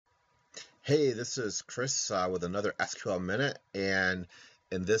Hey, this is Chris with another SQL Minute, and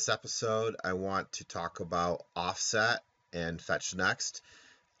in this episode, I want to talk about offset and fetch next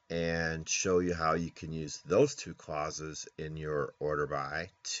and show you how you can use those two clauses in your order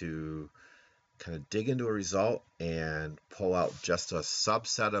by to kind of dig into a result and pull out just a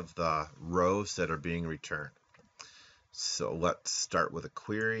subset of the rows that are being returned. So let's start with a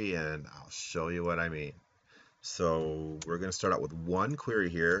query, and I'll show you what I mean. So we're going to start out with one query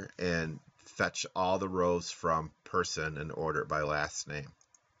here and fetch all the rows from person and order it by last name.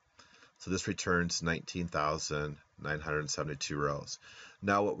 So this returns 19,972 rows.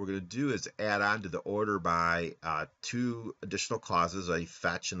 Now what we're going to do is add on to the order by two additional clauses, a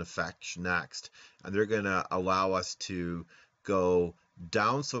fetch and a fetch next, and they're going to allow us to go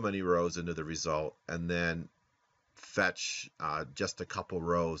down so many rows into the result and then fetch just a couple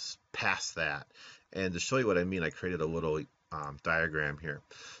rows past that. And to show you what I mean, I created a little diagram here.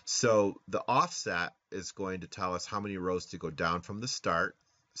 So the offset is going to tell us how many rows to go down from the start.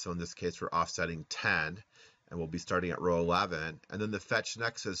 So in this case, we're offsetting 10, and we'll be starting at row 11. And then the fetch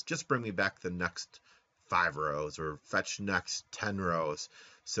next is just bring me back the next 5 rows, or fetch next 10 rows.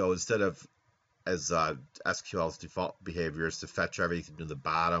 So instead of, as SQL's default behavior is to fetch everything to the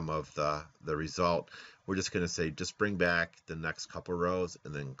bottom of the result, we're just going to say just bring back the next couple rows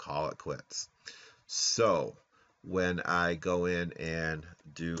and then call it quits. So when I go in and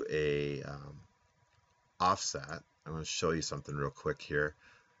do a offset, I'm going to show you something real quick here.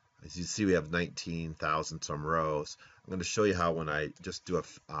 As you see, we have 19,000 some rows. I'm going to show you how when I just do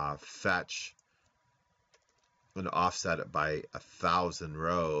a fetch, I'm going to offset it by 1,000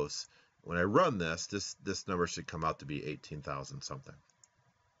 rows. When I run this number should come out to be 18,000 something.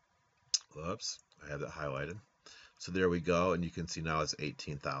 Whoops, I have that highlighted. So there we go, and you can see now it's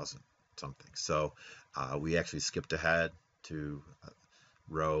 18,000 something. So we actually skipped ahead to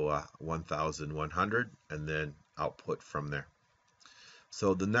row 1,100 and then output from there.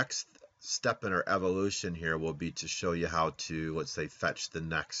 So the next step in our evolution here will be to show you how to, let's say, fetch the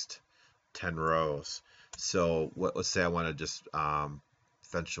next 10 rows. So let's say I want to just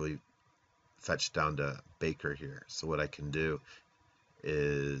eventually fetch down to Baker here. So what I can do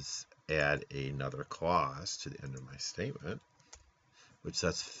is add another clause to the end of my statement, which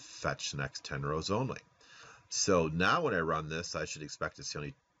says fetch next 10 rows only. So now when I run this, I should expect to see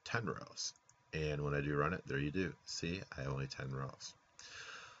only 10 rows. And when I do run it, there you do. See, I have only 10 rows.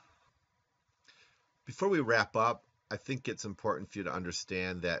 Before we wrap up, I think it's important for you to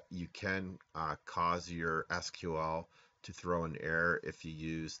understand that you can cause your SQL to throw an error if you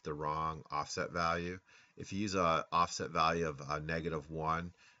use the wrong offset value. If you use an offset value of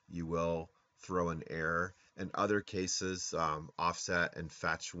 -1, you will throw an error. In other cases, offset and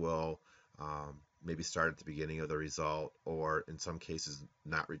fetch will maybe start at the beginning of the result, or in some cases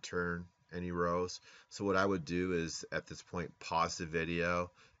not return any rows. So what I would do is at this point pause the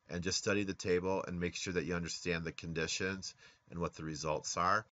video and just study the table and make sure that you understand the conditions and what the results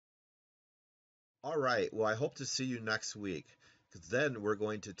are. All right, well, I hope to see you next week, because then we're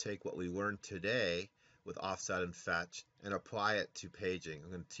going to take what we learned today with offset and fetch and apply it to paging. I'm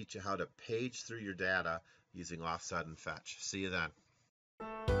going to teach you how to page through your data using offset and fetch. See you then.